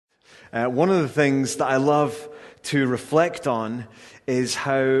One of the things that I love to reflect on is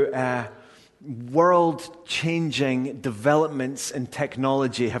how world-changing developments in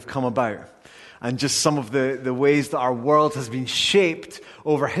technology have come about. And just some of the ways that our world has been shaped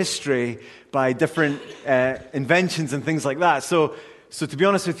over history by different inventions and things like that. So to be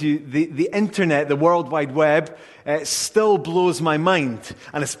honest with you, the internet, the World Wide Web, still blows my mind.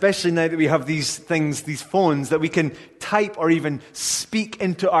 And especially now that we have these things, these phones, that we can type or even speak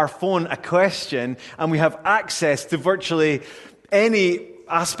into our phone a question, and we have access to virtually any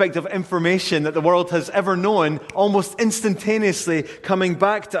aspect of information that the world has ever known almost instantaneously coming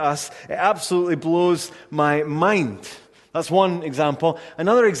back to us. It absolutely blows my mind. That's one example.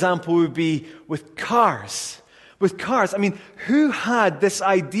 Another example would be with cars. With cars, I mean, who had this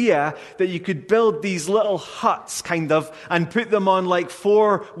idea that you could build these little huts, kind of, and put them on like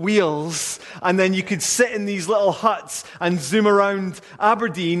 4 wheels, and then you could sit in these little huts and zoom around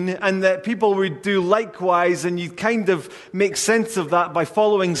Aberdeen, and that people would do likewise, and you'd kind of make sense of that by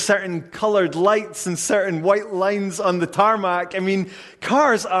following certain colored lights and certain white lines on the tarmac. I mean,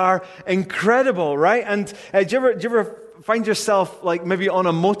 cars are incredible, right? And do you ever find yourself like maybe on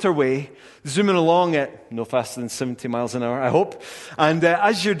a motorway zooming along at no faster than 70 miles an hour, I hope. And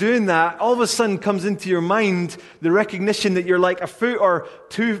as you're doing that, all of a sudden comes into your mind the recognition that you're like a foot or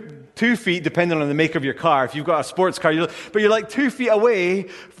two feet, depending on the make of your car. If you've got a sports car, but you're like 2 feet away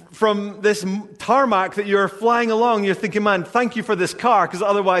from this tarmac that you're flying along. You're thinking, man, thank you for this car, because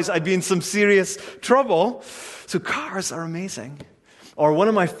otherwise I'd be in some serious trouble. So cars are amazing. Or one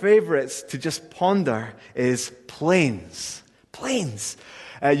of my favorites to just ponder is planes. Planes.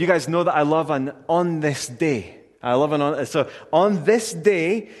 You guys know that I love an On This Day. So on this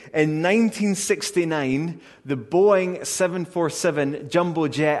day in 1969, the Boeing 747 jumbo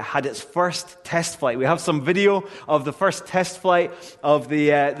jet had its first test flight. We have some video of the first test flight of the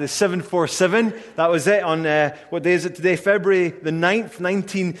 747. That was it on, what day is it today? February the 9th,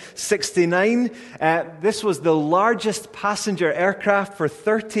 1969. This was the largest passenger aircraft for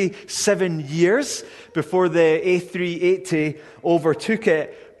 37 years before the A380 overtook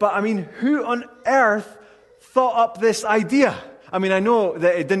it. But I mean, who on earth thought up this idea? I mean, I know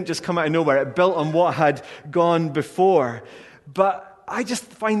that it didn't just come out of nowhere. It built on what had gone before. But I just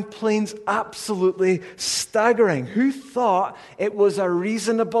find planes absolutely staggering. Who thought it was a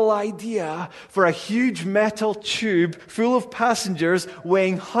reasonable idea for a huge metal tube full of passengers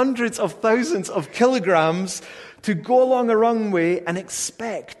weighing hundreds of thousands of kilograms to go along a runway and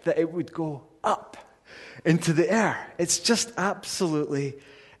expect that it would go up into the air? It's just absolutely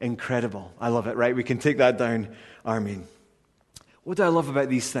incredible. I love it, right? We can take that down, Armin. What do I love about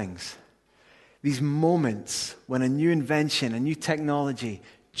these things? These moments when a new invention, a new technology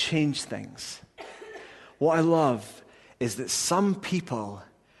change things. What I love is that some people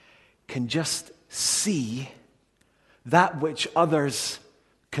can just see that which others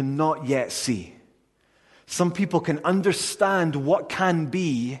cannot yet see. Some people can understand what can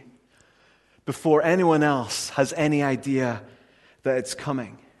be before anyone else has any idea that it's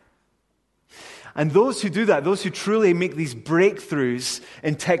coming. And those who do that, those who truly make these breakthroughs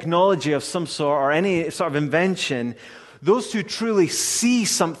in technology of some sort or any sort of invention, those who truly see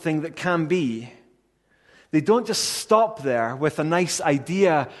something that can be, they don't just stop there with a nice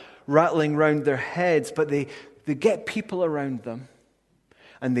idea rattling around their heads, but they get people around them.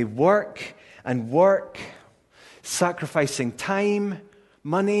 And they work and work, sacrificing time,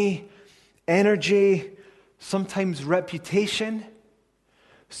 money, energy, sometimes reputation,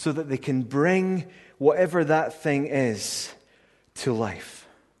 so that they can bring whatever that thing is to life.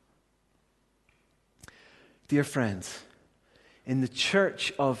 Dear friends, in the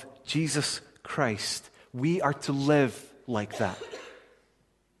church of Jesus Christ, we are to live like that.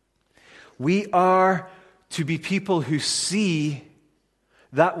 We are to be people who see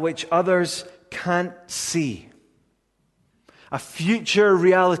that which others can't see. A future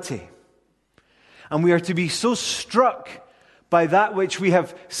reality. And we are to be so struck by that which we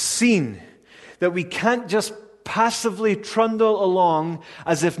have seen, that we can't just passively trundle along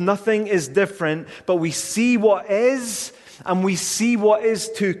as if nothing is different, but we see what is, and we see what is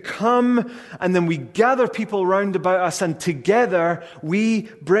to come, and then we gather people round about us, and together we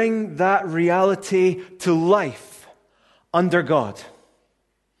bring that reality to life under God.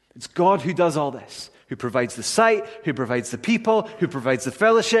 It's God who does all this. Who provides the sight, who provides the people, who provides the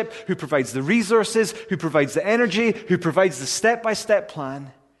fellowship, who provides the resources, who provides the energy, who provides the step-by-step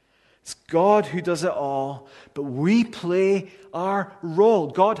plan. It's God who does it all, but we play our role.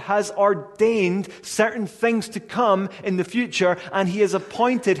 God has ordained certain things to come in the future, and He has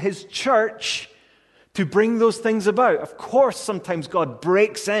appointed His church to bring those things about. Of course, sometimes God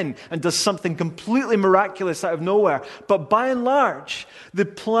breaks in and does something completely miraculous out of nowhere. But by and large, the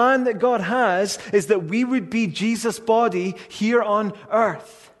plan that God has is that we would be Jesus' body here on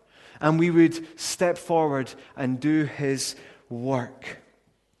earth. And we would step forward and do His work.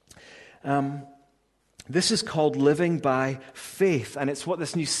 This is called Living by Faith. And it's what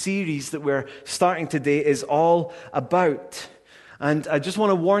this new series that we're starting today is all about. And I just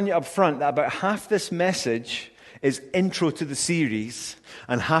want to warn you up front that about half this message is intro to the series,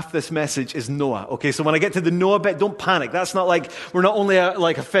 and half this message is Noah. Okay, so when I get to the Noah bit, don't panic. That's not like, we're not only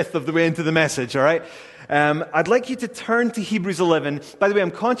like a fifth of the way into the message, all right? I'd like you to turn to Hebrews 11. By the way,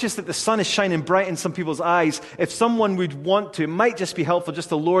 I'm conscious that the sun is shining bright in some people's eyes. If someone would want to, it might just be helpful just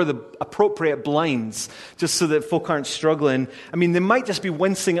to lower the appropriate blinds, just so that folk aren't struggling. I mean, they might just be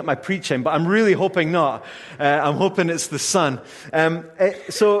wincing at my preaching, but I'm really hoping not. I'm hoping it's the sun.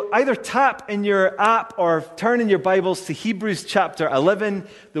 So either tap in your app or turn in your Bibles to Hebrews chapter 11.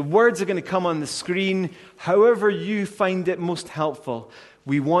 The words are going to come on the screen. However you find it most helpful,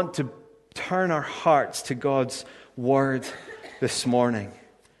 we want to turn our hearts to God's Word this morning.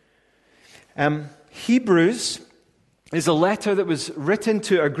 Hebrews is a letter that was written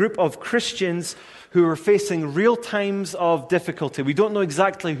to a group of Christians who were facing real times of difficulty. We don't know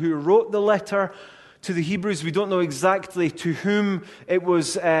exactly who wrote the letter to the Hebrews. We don't know exactly to whom it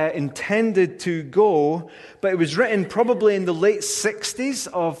was intended to go, but it was written probably in the late 60s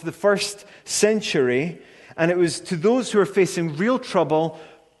of the first century, and it was to those who are facing real trouble,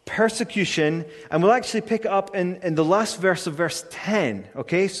 persecution, and we'll actually pick it up in the last verse of verse 10.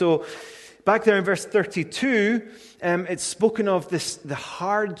 Okay, so back there in verse 32, it's spoken of the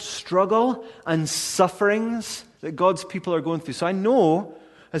hard struggle and sufferings that God's people are going through. So I know,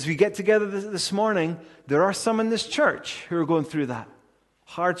 as we get together this morning, there are some in this church who are going through that.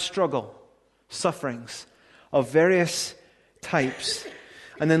 Hard struggle, sufferings of various types.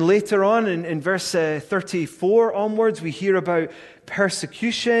 And then later on in verse 34 onwards, we hear about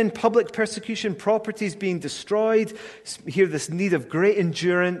persecution, public persecution, properties being destroyed. We hear this need of great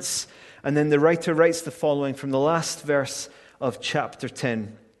endurance. And then the writer writes the following from the last verse of chapter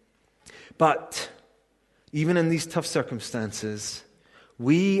 10. But even in these tough circumstances,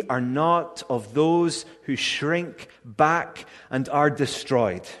 we are not of those who shrink back and are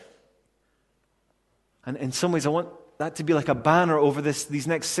destroyed. And in some ways, I want that to be like a banner over these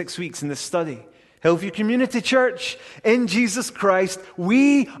next 6 weeks in this study. Hillview Community Church, in Jesus Christ,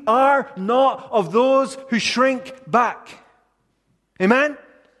 we are not of those who shrink back. Amen?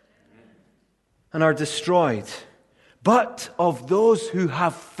 And are destroyed, but of those who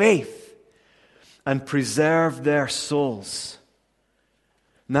have faith and preserve their souls.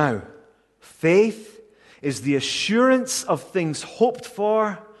 Now, faith is the assurance of things hoped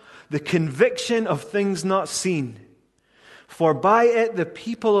for, the conviction of things not seen. For by it the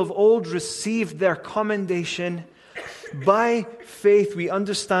people of old received their commendation. By faith we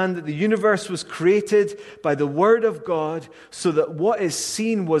understand that the universe was created by the Word of God, so that what is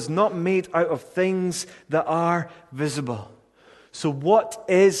seen was not made out of things that are visible. So what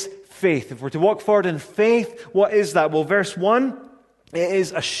is faith? If we're to walk forward in faith, what is that? Well, verse 1, it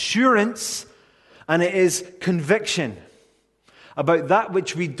is assurance and it is conviction about that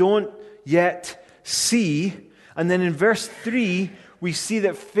which we don't yet see. And then in verse 3, we see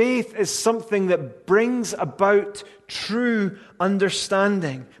that faith is something that brings about true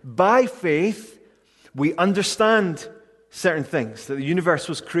understanding. By faith, we understand certain things, that the universe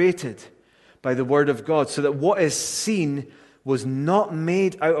was created by the Word of God, so that what is seen was not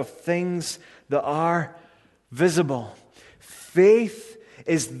made out of things that are visible. Faith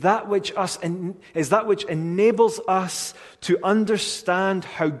is that which enables us to understand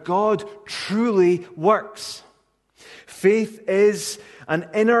how God truly works. Faith is an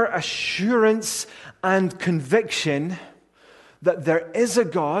inner assurance and conviction that there is a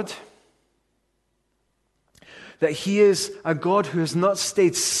God, that He is a God who has not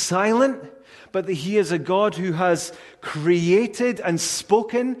stayed silent, but that He is a God who has created and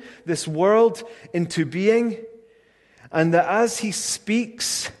spoken this world into being, and that as He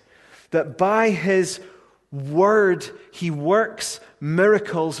speaks, that by His Word He works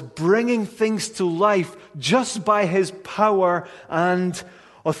miracles, bringing things to life just by His power and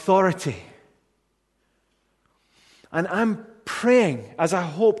authority. And I'm praying, as I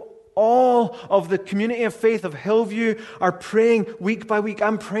hope all of the community of faith of Hillview are praying week by week,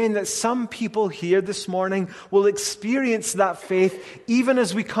 I'm praying that some people here this morning will experience that faith even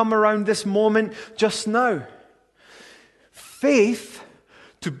as we come around this moment just now. Faith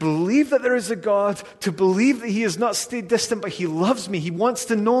to believe that there is a God, to believe that He has not stayed distant, but He loves me, He wants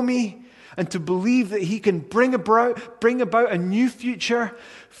to know me, and to believe that he can bring about a new future,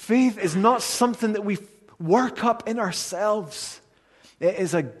 faith is not something that we work up in ourselves. It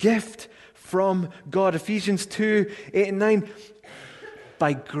is a gift from God. Ephesians 2:8-9.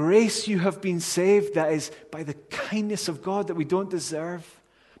 By grace you have been saved. That is, by the kindness of God that we don't deserve.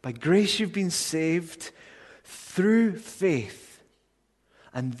 By grace you've been saved through faith.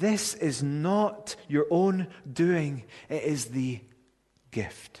 And this is not your own doing. It is the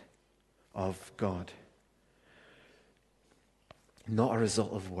gift of God. Not a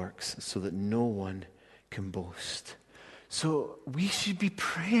result of works, so that no one can boast. So we should be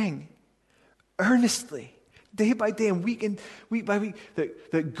praying earnestly, day by day and week by week,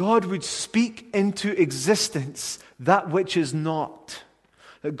 that God would speak into existence that which is not.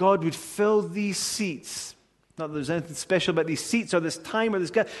 That God would fill these seats. Not that there's anything special about these seats or this time or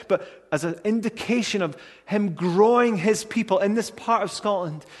this guy, but as an indication of him growing his people in this part of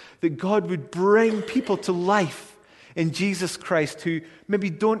Scotland, that God would bring people to life in Jesus Christ who maybe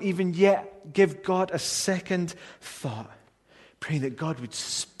don't even yet give God a second thought. Praying that God would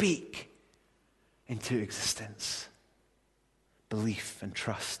speak into existence belief and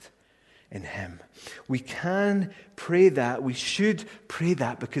trust in him. We can pray that. We should pray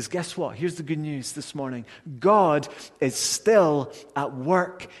that because guess what? Here's the good news this morning. God is still at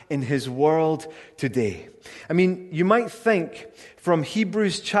work in his world today. I mean, you might think from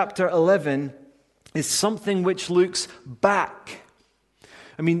Hebrews chapter 11 is something which looks back.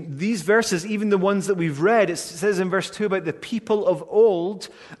 I mean, these verses, even the ones that we've read, it says in verse 2 about the people of old.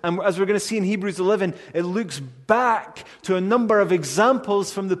 And as we're going to see in Hebrews 11, it looks back to a number of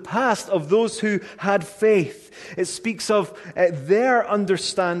examples from the past of those who had faith. It speaks of their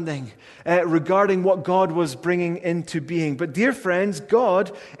understanding regarding what God was bringing into being. But dear friends,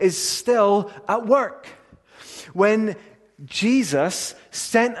 God is still at work. When Jesus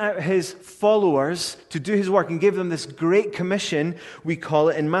sent out his followers to do his work and gave them this great commission, we call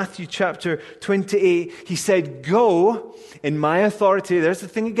it, in Matthew chapter 28. He said, go in my authority. There's the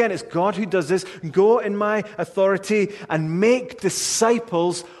thing again, it's God who does this. Go in my authority and make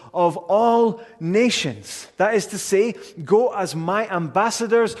disciples of all nations. That is to say, go as my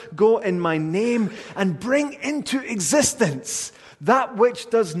ambassadors, go in my name, and bring into existence that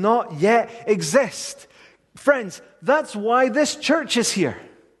which does not yet exist. Friends, that's why this church is here.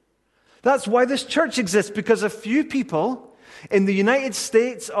 That's why this church exists, because a few people in the United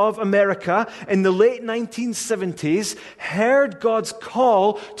States of America in the late 1970s heard God's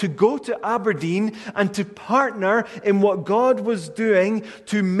call to go to Aberdeen and to partner in what God was doing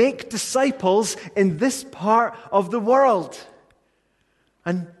to make disciples in this part of the world.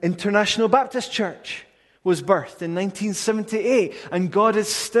 An International Baptist Church was birthed in 1978, and God is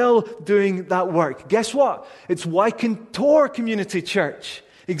still doing that work. Guess what? It's why Kintore Community Church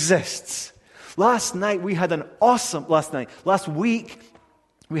exists. Last week, we had an awesome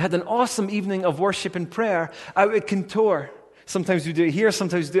evening of worship and prayer out at Kintore. Sometimes we do it here,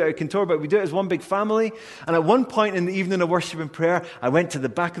 sometimes we do it at Kintore, but we do it as one big family. And at one point in the evening of worship and prayer, I went to the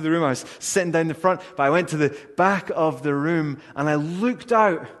back of the room. I was sitting down the front, but I went to the back of the room and I looked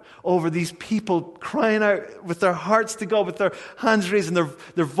out over these people crying out with their hearts to God, with their hands raised and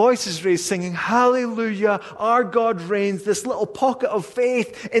their voices raised, singing, hallelujah, our God reigns. This little pocket of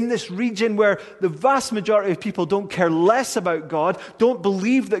faith in this region where the vast majority of people don't care less about God, don't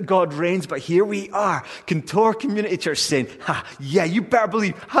believe that God reigns, but here we are, Kintore Community Church saying, yeah, you better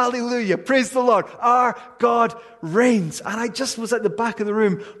believe, hallelujah, praise the Lord, our God reigns. And I just was at the back of the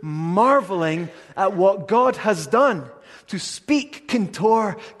room marveling at what God has done to speak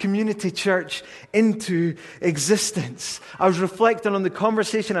Kintore Community Church into existence. I was reflecting on the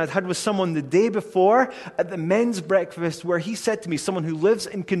conversation I'd had with someone the day before at the men's breakfast where he said to me, someone who lives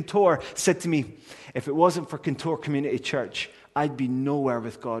in Kintore said to me, if it wasn't for Kintore Community Church, I'd be nowhere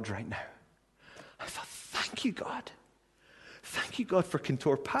with God right now. I thought, thank you, God. Thank you, God, for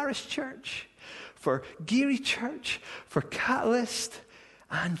Kintore Parish Church, for Geary Church, for Catalyst,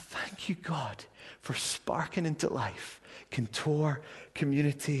 and thank you, God, for sparking into life Kintore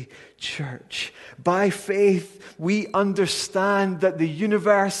Community Church. By faith, we understand that the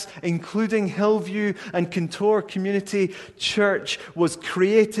universe, including Hillview and Kintore Community Church, was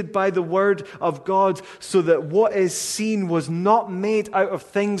created by the Word of God so that what is seen was not made out of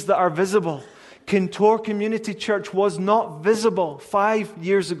things that are visible. Kintore Community Church was not visible 5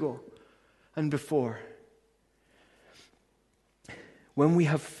 years ago and before. When we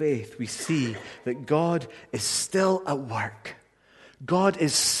have faith, we see that God is still at work. God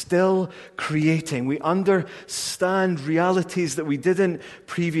is still creating. We understand realities that we didn't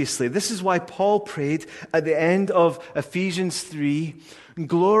previously. This is why Paul prayed at the end of Ephesians 3,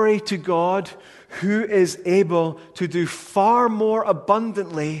 "Glory to God who is able to do far more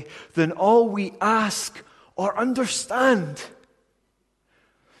abundantly than all we ask or understand."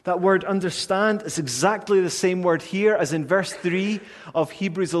 That word understand is exactly the same word here as in verse 3 of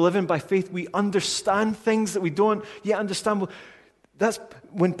Hebrews 11. By faith we understand things that we don't yet understand. That's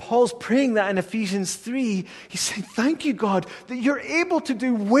when Paul's praying that in Ephesians 3, he's saying, thank you, God, that you're able to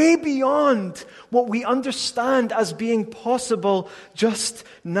do way beyond what we understand as being possible just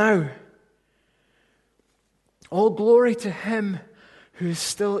now. All glory to him who is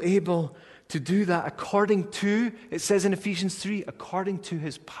still able to do that according to, it says in Ephesians 3, according to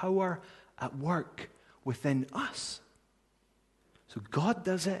his power at work within us. So God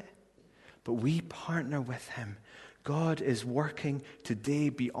does it, but we partner with him. God is working today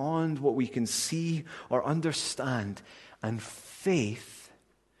beyond what we can see or understand. And faith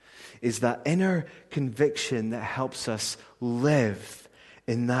is that inner conviction that helps us live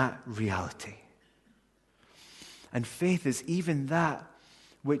in that reality. And faith is even that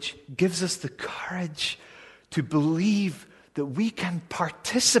which gives us the courage to believe that we can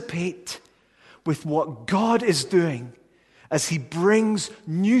participate with what God is doing as he brings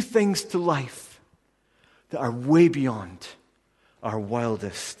new things to life that are way beyond our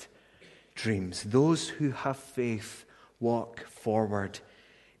wildest dreams. Those who have faith walk forward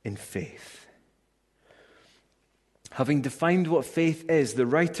in faith. Having defined what faith is, the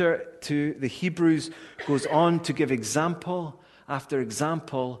writer to the Hebrews goes on to give example after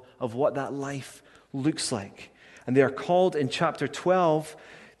example of what that life looks like. And they are called in chapter 12,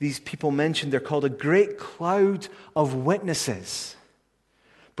 these people mentioned, they're called a great cloud of witnesses.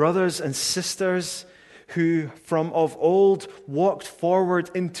 Brothers and sisters who from of old walked forward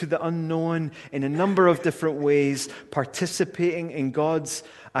into the unknown in a number of different ways, participating in God's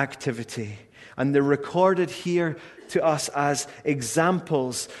activity. And they're recorded here to us as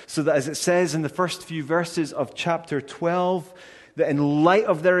examples, so that as it says in the first few verses of chapter 12, that in light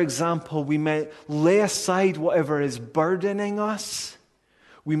of their example, we might lay aside whatever is burdening us.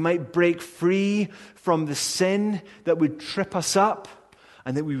 We might break free from the sin that would trip us up,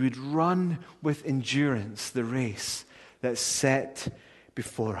 and that we would run with endurance the race that's set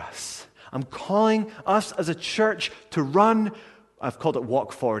before us. I'm calling us as a church to run. I've called it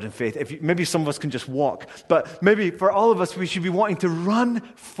walk forward in faith. Maybe some of us can just walk, but maybe for all of us, we should be wanting to run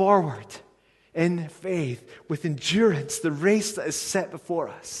forward in faith with endurance, the race that is set before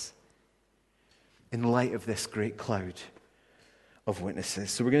us in light of this great cloud of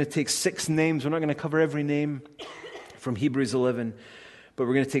witnesses. So we're going to take 6 names. We're not going to cover every name from Hebrews 11, but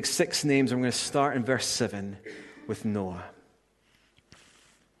we're going to take 6 names. I'm going to start in verse 7 with Noah.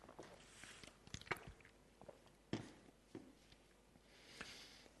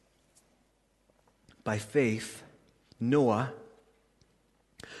 By faith, Noah,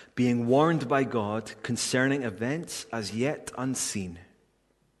 being warned by God concerning events as yet unseen,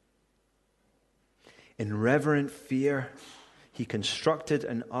 in reverent fear, he constructed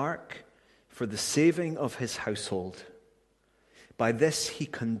an ark for the saving of his household. By this he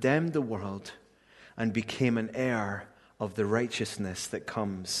condemned the world and became an heir of the righteousness that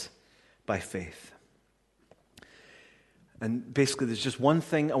comes by faith. And basically there's just one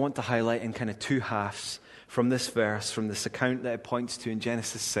thing I want to highlight in kind of 2 halves from this verse, from this account that it points to in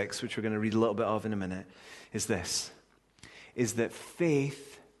Genesis 6, which we're going to read a little bit of in a minute, is that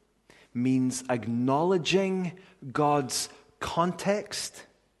faith means acknowledging God's context.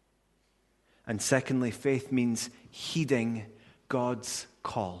 And secondly, faith means heeding God's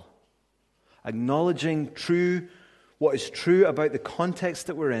call. Acknowledging what is true about the context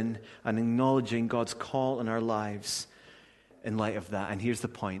that we're in, and acknowledging God's call in our lives in light of that. And here's the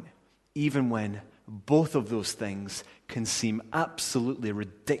point. Even when both of those things can seem absolutely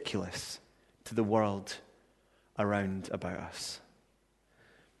ridiculous to the world around about us.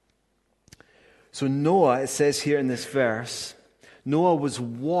 So Noah, it says here in this verse, Noah was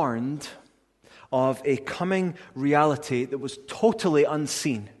warned of a coming reality that was totally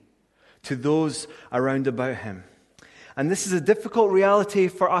unseen to those around about him. And this is a difficult reality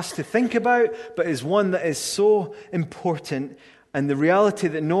for us to think about, but is one that is so important. And the reality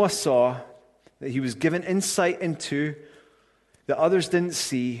that Noah saw, that he was given insight into, that others didn't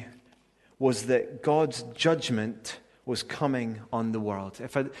see, was that God's judgment was coming on the world.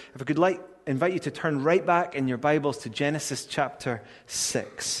 If I could invite you to turn right back in your Bibles to Genesis chapter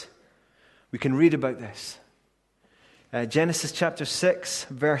 6. We can read about this. Genesis chapter 6,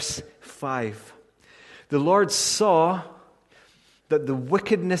 verse 5. The Lord saw that the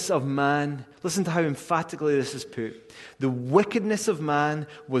wickedness of man, listen to how emphatically this is put, the wickedness of man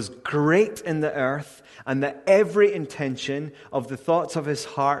was great in the earth, and that every intention of the thoughts of his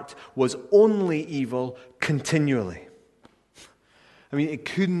heart was only evil continually. I mean, it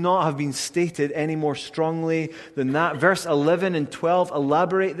could not have been stated any more strongly than that. Verse 11 and 12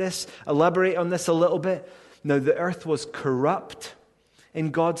 elaborate on this a little bit. Now, the earth was corrupt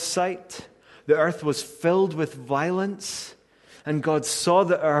in God's sight. The earth was filled with violence. And God saw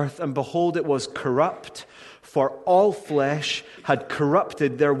the earth, and behold, it was corrupt, for all flesh had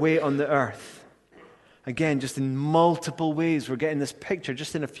corrupted their way on the earth. Again, just in multiple ways, we're getting this picture,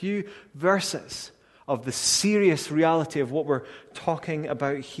 just in a few verses, of the serious reality of what we're talking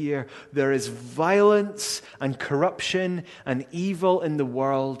about here. There is violence and corruption and evil in the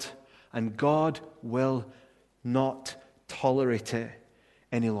world, and God will not tolerate it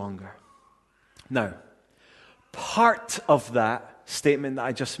any longer. Now, part of that statement that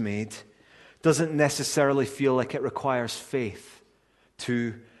I just made doesn't necessarily feel like it requires faith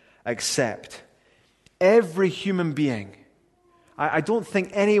to accept. Every human being, I don't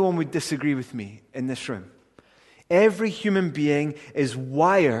think anyone would disagree with me in this room. Every human being is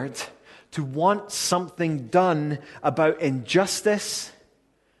wired to want something done about injustice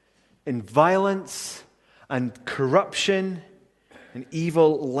and violence and corruption and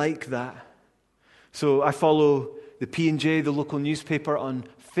evil like that. So I follow the P&J, the local newspaper, on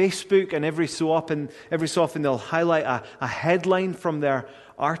Facebook, and every so often they'll highlight a headline from their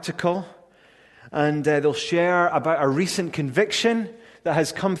article, and they'll share about a recent conviction that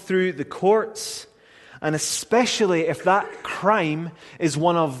has come through the courts, and especially if that crime is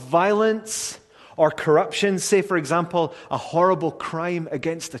one of violence or corruption, say for example a horrible crime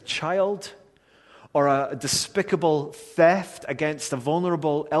against a child, or a despicable theft against a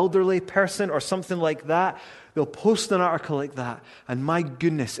vulnerable elderly person or something like that. They'll post an article like that, and my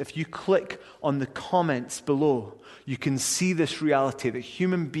goodness, if you click on the comments below, you can see this reality that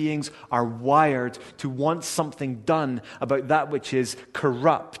human beings are wired to want something done about that which is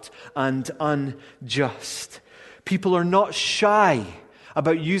corrupt and unjust. People are not shy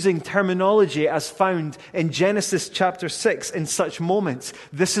about using terminology as found in Genesis chapter 6 in such moments.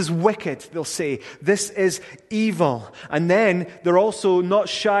 This is wicked, they'll say. This is evil. And then they're also not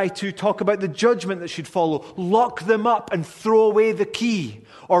shy to talk about the judgment that should follow. Lock them up and throw away the key.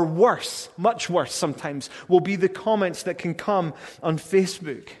 Or worse, much worse sometimes, will be the comments that can come on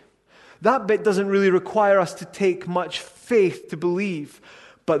Facebook. That bit doesn't really require us to take much faith to believe.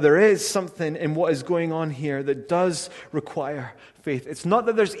 But there is something in what is going on here that does require faith. It's not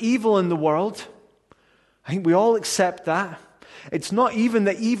that there's evil in the world. I think we all accept that. It's not even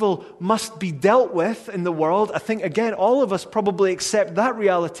that evil must be dealt with in the world. I think, again, all of us probably accept that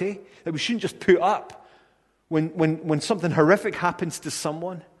reality, that we shouldn't just put up when something horrific happens to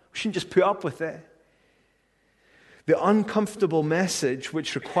someone. We shouldn't just put up with it. The uncomfortable message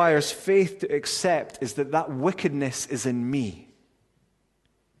which requires faith to accept is that wickedness is in me.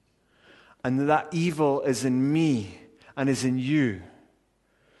 And that evil is in me and is in you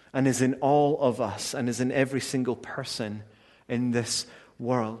and is in all of us and is in every single person in this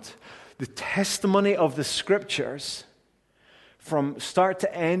world. The testimony of the Scriptures from start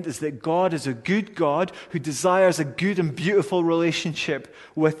to end is that God is a good God who desires a good and beautiful relationship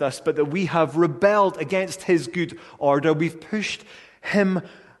with us, but that we have rebelled against His good order. We've pushed Him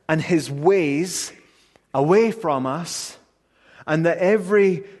and His ways away from us. And that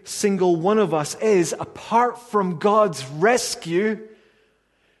every single one of us is, apart from God's rescue,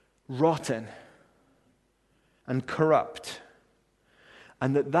 rotten and corrupt.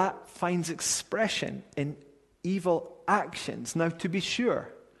 And that finds expression in evil actions. Now, to be sure,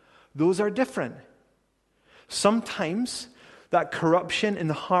 those are different. Sometimes that corruption in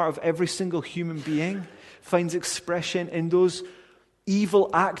the heart of every single human being finds expression in those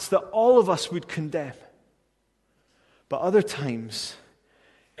evil acts that all of us would condemn. But other times,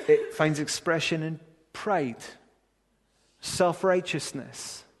 it finds expression in pride,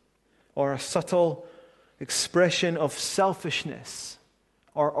 self-righteousness, or a subtle expression of selfishness,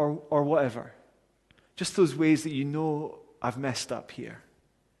 or whatever. Just those ways that you know, I've messed up here.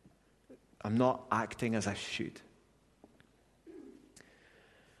 I'm not acting as I should.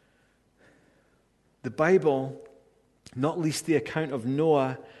 The Bible, not least the account of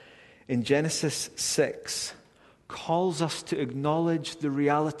Noah in Genesis 6, calls us to acknowledge the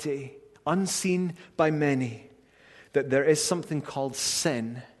reality, unseen by many, that there is something called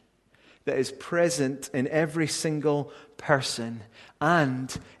sin that is present in every single person,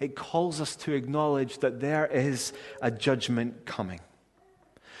 and it calls us to acknowledge that there is a judgment coming.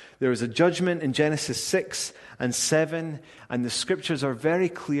 There is a judgment in Genesis 6 and 7, and the scriptures are very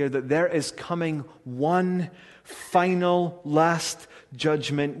clear that there is coming one final, last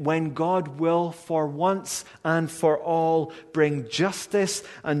judgment when God will, for once and for all, bring justice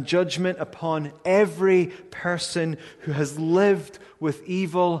and judgment upon every person who has lived with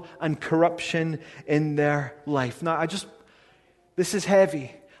evil and corruption in their life. Now, this is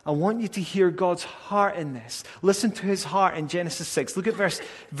heavy. I want you to hear God's heart in this. Listen to his heart in Genesis 6. Look at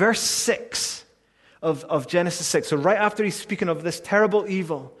verse 6 of Genesis 6. So right after he's speaking of this terrible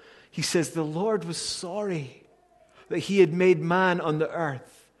evil, he says, the Lord was sorry that he had made man on the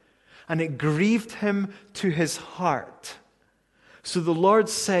earth, and it grieved him to his heart. So the Lord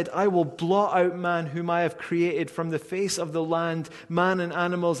said, I will blot out man whom I have created from the face of the land, man and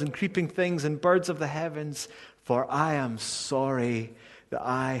animals and creeping things and birds of the heavens, for I am sorry that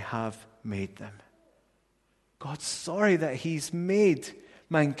I have made them. God's sorry that he's made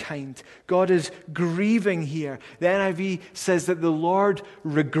mankind. God is grieving here. The NIV says that the Lord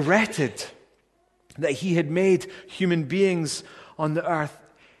regretted that he had made human beings on the earth.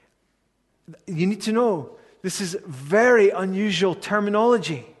 You need to know, this is very unusual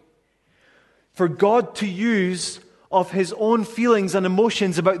terminology for God to use of his own feelings and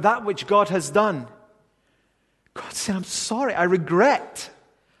emotions about that which God has done. God said, I'm sorry, I regret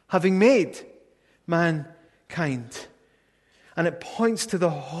having made mankind. And it points to the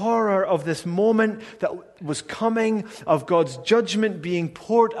horror of this moment that was coming, of God's judgment being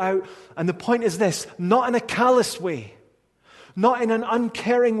poured out. And the point is this, not in a callous way, not in an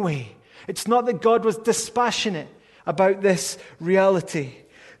uncaring way. It's not that God was dispassionate about this reality.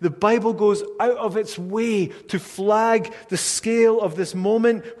 The Bible goes out of its way to flag the scale of this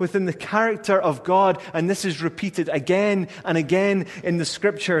moment within the character of God, and this is repeated again and again in the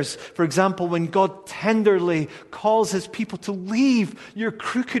Scriptures. For example, when God tenderly calls his people to leave your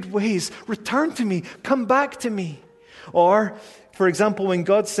crooked ways, return to me, come back to me. Or, for example, when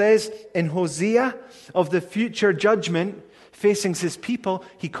God says in Hosea of the future judgment facing his people,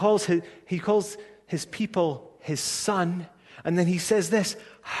 he calls his people his son, and then he says this,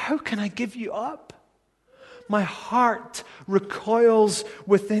 how can I give you up? My heart recoils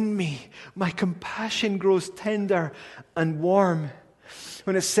within me. My compassion grows tender and warm.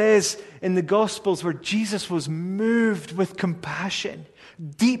 When it says in the Gospels where Jesus was moved with compassion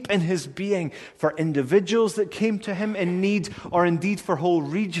deep in his being for individuals that came to him in need, or indeed for whole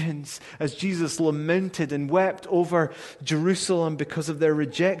regions, as Jesus lamented and wept over Jerusalem because of their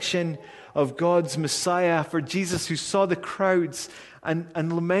rejection of God's Messiah, for Jesus who saw the crowds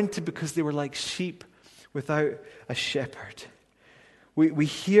and lamented because they were like sheep without a shepherd. We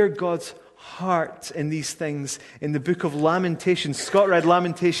hear God's heart in these things in the book of Lamentations. Scott read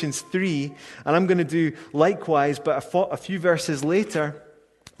Lamentations 3, and I'm going to do likewise, but a few verses later.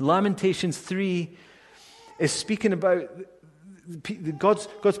 Lamentations 3 is speaking about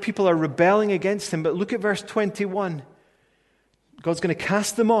God's people are rebelling against him, but look at verse 21. God's going to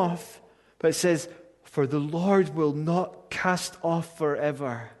cast them off, but it says, for the Lord will not cast off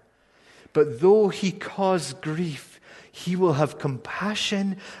forever, but though he cause grief, he will have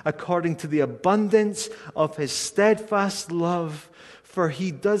compassion according to the abundance of his steadfast love, for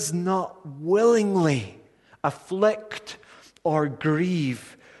he does not willingly afflict or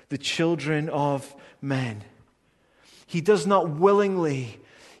grieve the children of men. He does not willingly,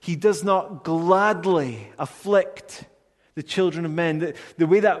 he does not gladly afflict the children of men. The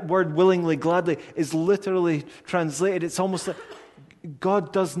way that word willingly, gladly is literally translated, it's almost like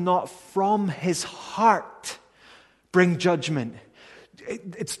God does not from his heart bring judgment.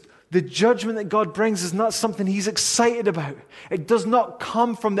 It's the judgment that God brings is not something he's excited about. It does not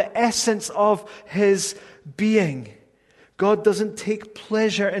come from the essence of his being. God doesn't take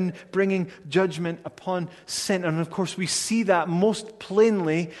pleasure in bringing judgment upon sin. And of course, we see that most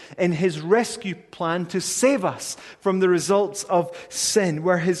plainly in his rescue plan to save us from the results of sin,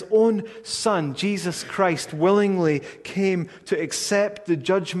 where his own Son, Jesus Christ, willingly came to accept the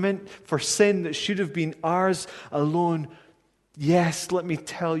judgment for sin that should have been ours alone. Yes, let me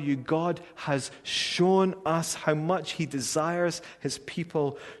tell you, God has shown us how much he desires his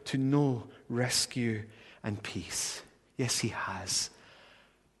people to know rescue and peace. Yes, he has.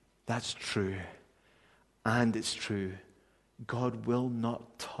 That's true. And it's true. God will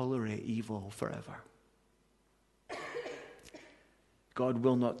not tolerate evil forever. God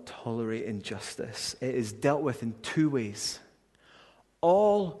will not tolerate injustice. It is dealt with in two ways.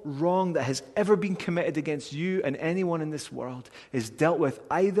 All wrong that has ever been committed against you and anyone in this world is dealt with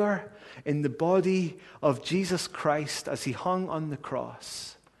either in the body of Jesus Christ as he hung on the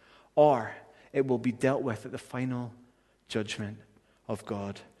cross, or it will be dealt with at the final judgment of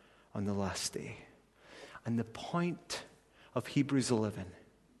God on the last day. And the point of Hebrews 11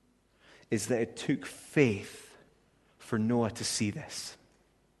 is that it took faith for Noah to see this.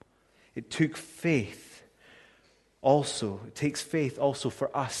 It took faith also, it takes faith also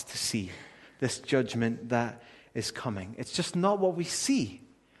for us to see this judgment that is coming. It's just not what we see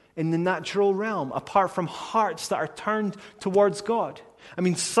in the natural realm, apart from hearts that are turned towards God. I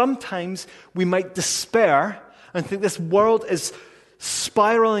mean, sometimes we might despair and think this world is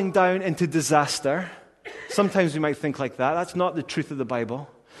spiraling down into disaster. Sometimes we might think like that. That's not the truth of the Bible.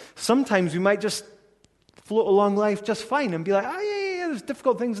 Sometimes we might just float along life just fine and be like, yeah, there's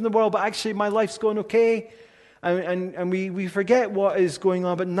difficult things in the world, but actually my life's going okay. And we forget what is going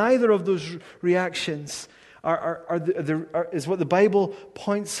on. But neither of those reactions is what the Bible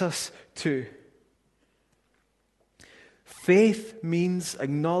points us to. Faith means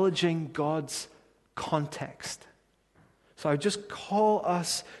acknowledging God's context. So I just call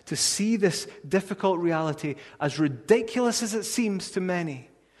us to see this difficult reality, as ridiculous as it seems to many,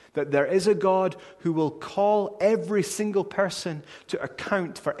 that there is a God who will call every single person to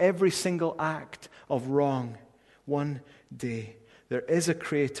account for every single act of wrong one day. There is a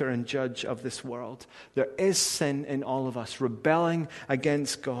creator and judge of this world. There is sin in all of us, rebelling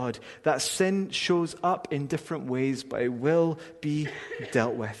against God. That sin shows up in different ways, but it will be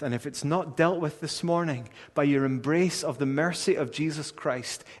dealt with. And if it's not dealt with this morning by your embrace of the mercy of Jesus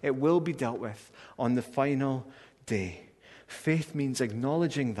Christ, it will be dealt with on the final day. Faith means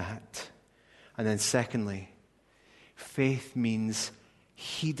acknowledging that. And then secondly, faith means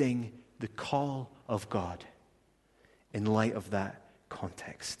heeding the call of God in light of that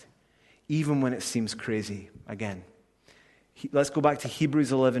context, even when it seems crazy. Again, let's go back to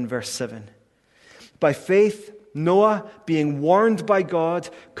Hebrews 11, verse 7. By faith, Noah, being warned by God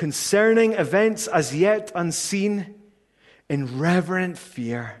concerning events as yet unseen, in reverent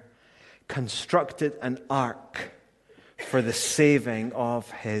fear, constructed an ark for the saving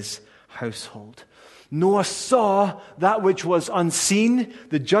of his household. Noah saw that which was unseen,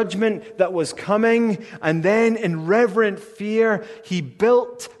 the judgment that was coming, and then in reverent fear, he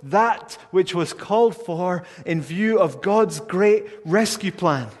built that which was called for in view of God's great rescue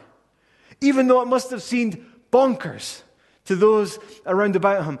plan. Even though it must have seemed bonkers to those around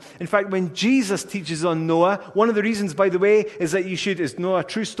about him. In fact, when Jesus teaches on Noah, one of the reasons, by the way, is that is Noah a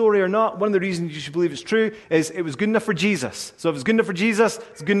true story or not? One of the reasons you should believe it's true is it was good enough for Jesus. So if it's good enough for Jesus,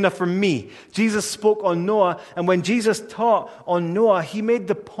 it's good enough for me. Jesus spoke on Noah, and when Jesus taught on Noah, he made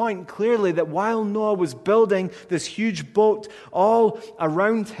the point clearly that while Noah was building this huge boat all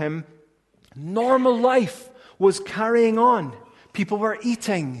around him, normal life was carrying on. People were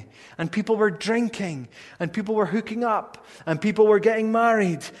eating, and people were drinking, and people were hooking up, and people were getting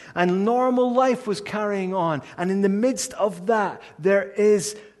married, and normal life was carrying on. And in the midst of that, there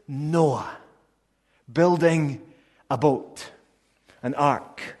is Noah building a boat, an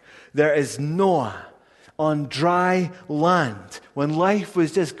ark. There is Noah on dry land when life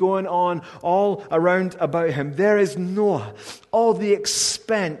was just going on all around about him. There is Noah, all the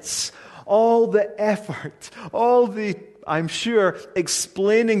expense, all the effort, all the, I'm sure,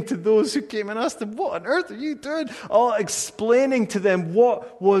 explaining to those who came and asked him, what on earth are you doing? All explaining to them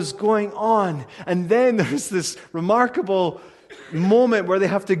what was going on. And then there's this remarkable moment where they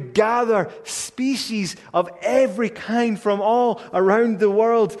have to gather species of every kind from all around the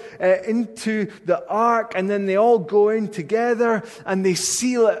world into the ark, and then they all go in together and they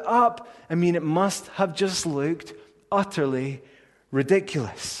seal it up. I mean, it must have just looked utterly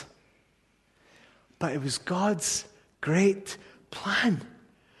ridiculous. But it was God's great plan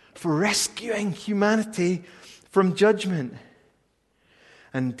for rescuing humanity from judgment.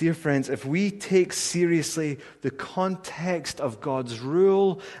 And dear friends, if we take seriously the context of God's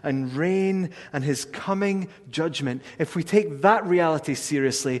rule and reign and his coming judgment, if we take that reality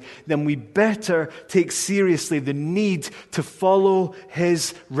seriously, then we better take seriously the need to follow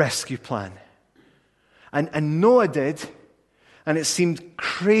his rescue plan. And Noah did, and it seemed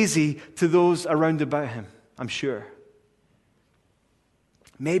crazy to those around about him, I'm sure.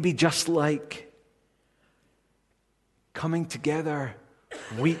 Maybe just like coming together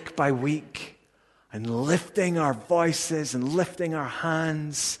week by week and lifting our voices and lifting our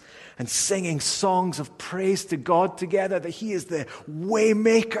hands and singing songs of praise to God together, that he is the way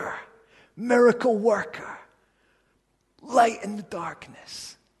maker, miracle worker, light in the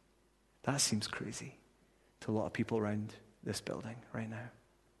darkness. That seems crazy to a lot of people around this building right now.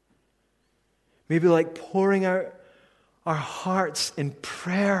 Maybe like pouring out our hearts in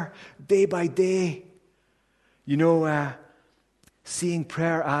prayer day by day. You know, seeing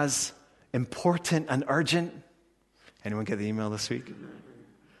prayer as important and urgent. Anyone get the email this week?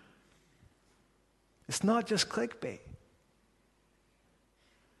 It's not just clickbait.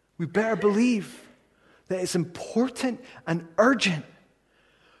 We better believe that it's important and urgent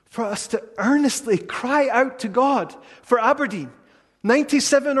for us to earnestly cry out to God for Aberdeen.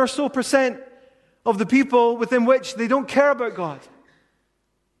 97% or so of the people within which they don't care about God.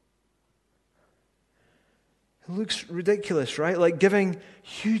 It looks ridiculous, right? Like giving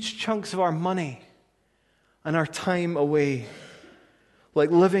huge chunks of our money and our time away.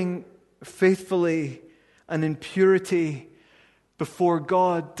 Like living faithfully and in purity before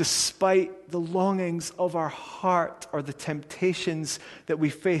God despite the longings of our heart or the temptations that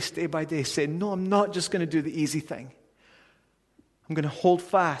we face day by day. Saying, no, I'm not just going to do the easy thing. I'm going to hold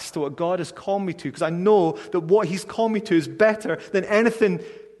fast to what God has called me to, because I know that what He's called me to is better than anything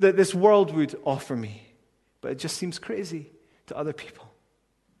that this world would offer me. But it just seems crazy to other people.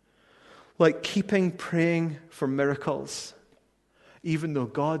 Like keeping praying for miracles, even though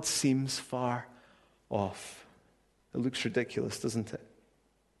God seems far off. It looks ridiculous, doesn't it?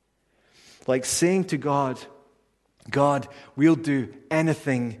 Like saying to God, God, we'll do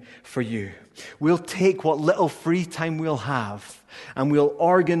anything for you. We'll take what little free time we'll have and we'll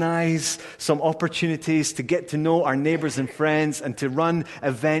organize some opportunities to get to know our neighbors and friends and to run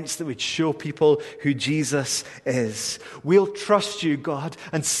events that would show people who Jesus is. We'll trust you, God,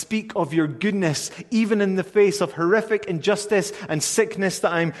 and speak of your goodness even in the face of horrific injustice and sickness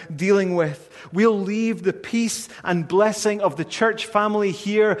that I'm dealing with. We'll leave the peace and blessing of the church family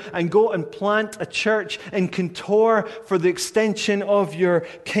here and go and plant a church in Kintore for the extension of your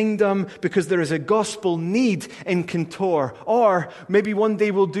kingdom, because there is a gospel need in Kintore. Or maybe one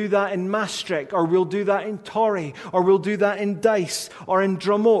day we'll do that in Maastricht, or we'll do that in Torry, or we'll do that in Dice, or in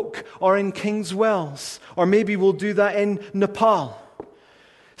Drumoak, or in Kingswells, or maybe we'll do that in Nepal.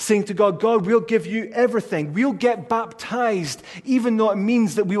 Saying to God, God, we'll give you everything. We'll get baptized, even though it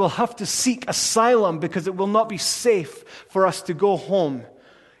means that we will have to seek asylum because it will not be safe for us to go home.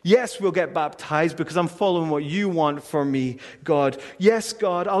 Yes, we'll get baptized because I'm following what you want for me, God. Yes,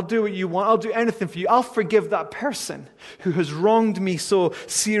 God, I'll do what you want. I'll do anything for you. I'll forgive that person who has wronged me so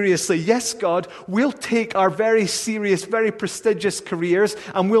seriously. Yes, God, we'll take our very serious, very prestigious careers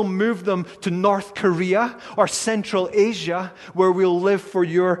and we'll move them to North Korea or Central Asia, where we'll live for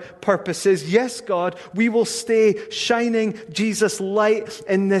your purposes. Yes, God, we will stay shining Jesus' light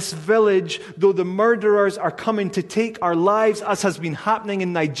in this village, though the murderers are coming to take our lives, as has been happening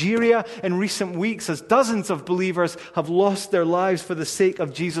in Nigeria in recent weeks, as dozens of believers have lost their lives for the sake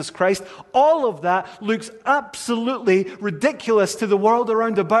of Jesus Christ. All of that looks absolutely ridiculous to the world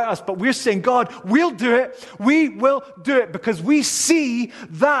around about us, but we're saying, God, we'll do it. We will do it because we see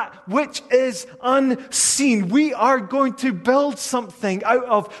that which is unseen. We are going to build something out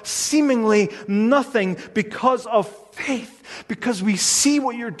of seemingly nothing because of faith. Because we see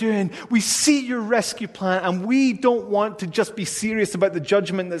what you're doing, we see your rescue plan, and we don't want to just be serious about the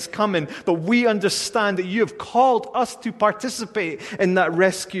judgment that's coming, but we understand that you have called us to participate in that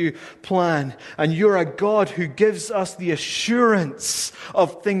rescue plan. And you're a God who gives us the assurance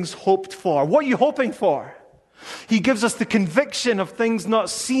of things hoped for. What are you hoping for? He gives us the conviction of things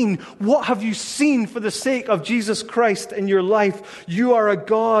not seen. What have you seen for the sake of Jesus Christ in your life? You are a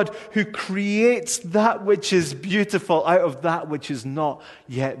God who creates that which is beautiful out of that which is not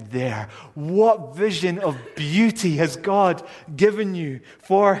yet there. What vision of beauty has God given you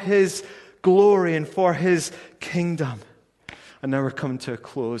for His glory and for His kingdom? And now we're coming to a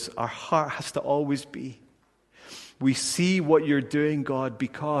close. Our heart has to always be, we see what you're doing, God,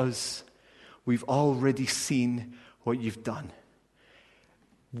 because we've already seen what you've done.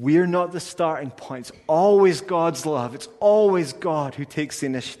 We're not the starting point. It's always God's love. It's always God who takes the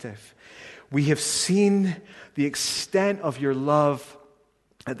initiative. We have seen the extent of your love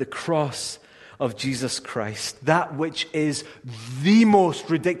at the cross of Jesus Christ, that which is the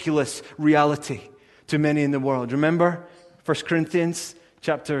most ridiculous reality to many in the world. Remember 1 Corinthians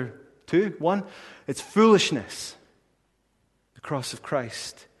chapter 2, 1? It's foolishness, the cross of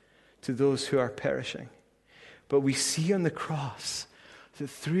Christ, to those who are perishing. But we see on the cross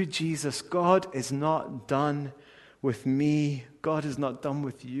that through Jesus, God is not done with me. God is not done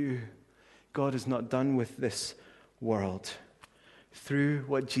with you. God is not done with this world. Through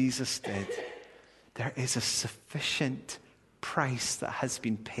what Jesus did, there is a sufficient price that has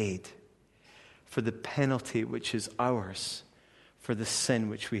been paid for the penalty which is ours for the sin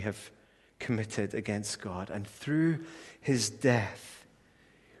which we have committed against God. And through His death,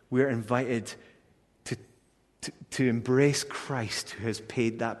 we're invited to embrace Christ who has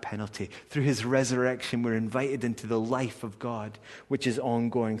paid that penalty. Through His resurrection, we're invited into the life of God, which is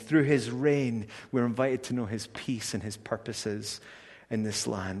ongoing. Through His reign, we're invited to know His peace and His purposes in this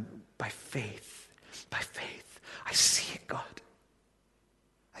land by faith. By faith. I see it, God.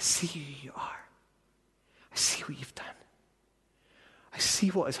 I see who you are. I see what you've done. I see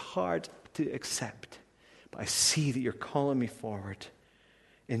what is hard to accept. But I see that you're calling me forward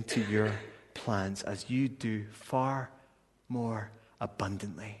into your plans as you do far more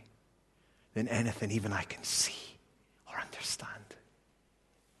abundantly than anything even I can see or understand.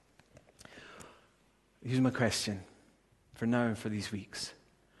 Here's my question for now and for these weeks.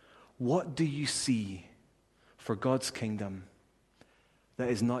 What do you see for God's kingdom that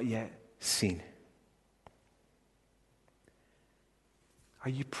is not yet seen? Are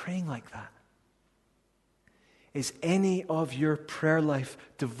you praying like that? Is any of your prayer life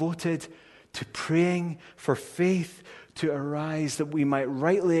devoted to praying for faith to arise, that we might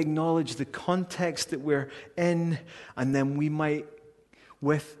rightly acknowledge the context that we're in, and then we might,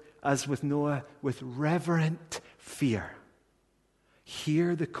 as with Noah, with reverent fear,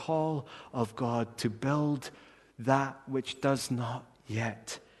 hear the call of God to build that which does not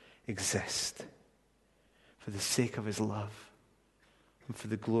yet exist for the sake of his love and for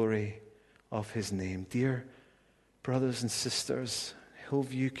the glory of his name? Dear brothers and sisters,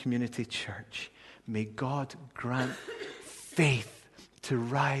 Hillview Community Church, may God grant faith to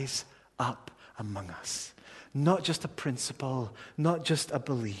rise up among us. Not just a principle, not just a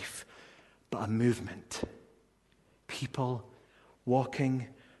belief, but a movement. People walking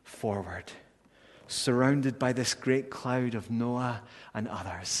forward, surrounded by this great cloud of Noah and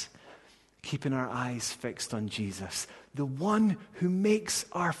others, keeping our eyes fixed on Jesus, the one who makes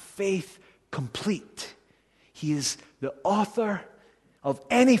our faith complete. He is the author of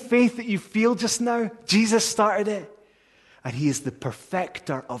any faith that you feel just now. Jesus started it. And he is the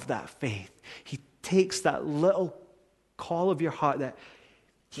perfecter of that faith. He takes that little call of your heart that,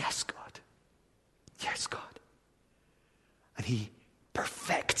 yes, God. Yes, God. And he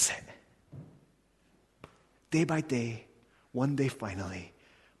perfects it. Day by day, one day finally.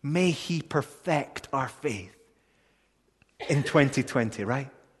 May he perfect our faith in 2020, right?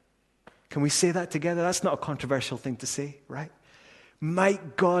 Can we say that together? That's not a controversial thing to say, right?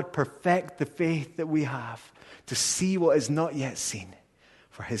 Might God perfect the faith that we have to see what is not yet seen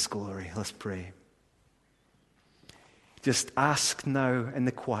for his glory. Let's pray. Just ask now in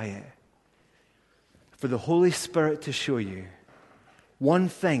the quiet for the Holy Spirit to show you one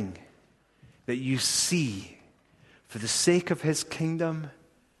thing that you see for the sake of his kingdom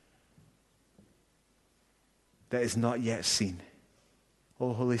that is not yet seen.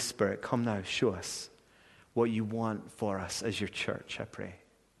 Oh, Holy Spirit, come now, show us what you want for us as your church, I pray.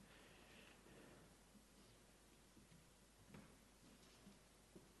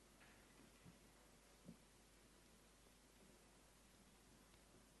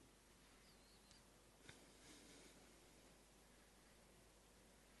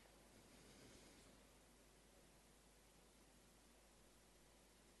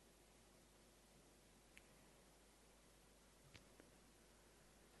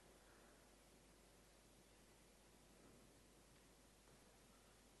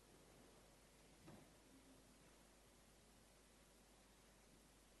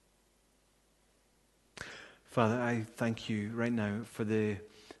 Father, I thank you right now for the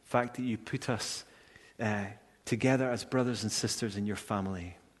fact that you put us together as brothers and sisters in your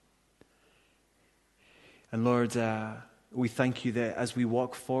family. And Lord, we thank you that as we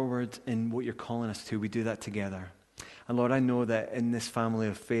walk forward in what you're calling us to, we do that together. And Lord, I know that in this family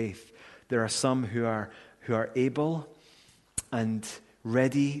of faith, there are some who are able and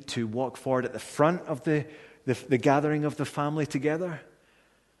ready to walk forward at the front of the gathering of the family together.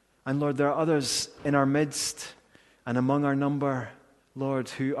 And Lord, there are others in our midst and among our number, Lord,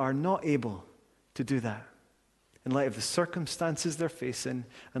 who are not able to do that in light of the circumstances they're facing,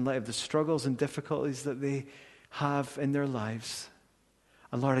 in light of the struggles and difficulties that they have in their lives.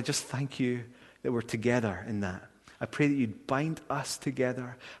 And Lord, I just thank you that we're together in that. I pray that you'd bind us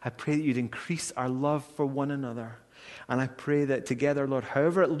together. I pray that you'd increase our love for one another. And I pray that together, Lord,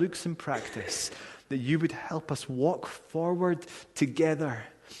 however it looks in practice, that you would help us walk forward together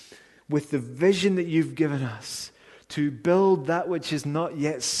with the vision that you've given us to build that which is not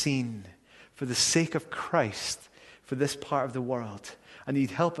yet seen for the sake of Christ for this part of the world. And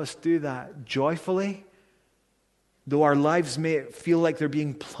you'd help us do that joyfully, though our lives may feel like they're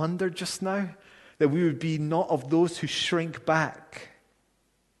being plundered just now, that we would be not of those who shrink back,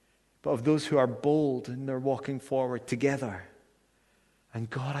 but of those who are bold and they're walking forward together. And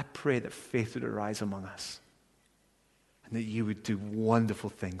God, I pray that faith would arise among us. And that you would do wonderful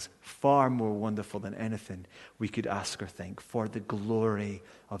things, far more wonderful than anything we could ask or think, for the glory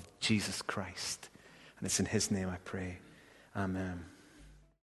of Jesus Christ. And it's in his name I pray. Amen.